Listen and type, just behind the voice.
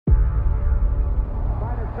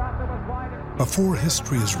Before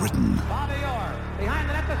history is written,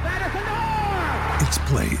 it's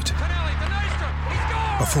played.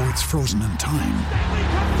 Before it's frozen in time,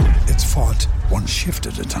 it's fought one shift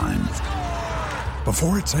at a time.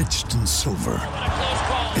 Before it's etched in silver,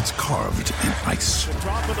 it's carved in ice.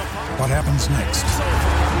 What happens next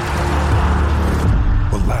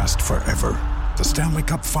will last forever. The Stanley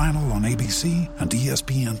Cup Final on ABC and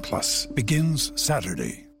ESPN Plus begins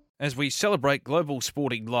Saturday. As we celebrate global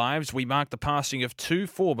sporting lives, we mark the passing of two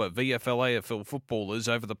former VFL-AFL footballers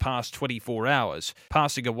over the past 24 hours.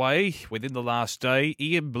 Passing away within the last day,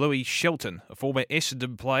 Ian Bluey Shelton, a former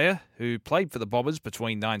Essendon player who played for the Bombers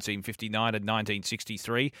between 1959 and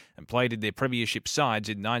 1963 and played in their premiership sides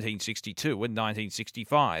in 1962 and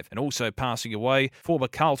 1965. And also passing away, former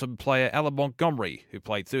Carlton player Alan Montgomery, who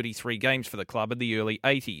played 33 games for the club in the early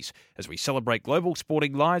 80s. As we celebrate global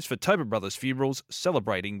sporting lives for Tobin Brothers Funerals,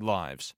 celebrating lives.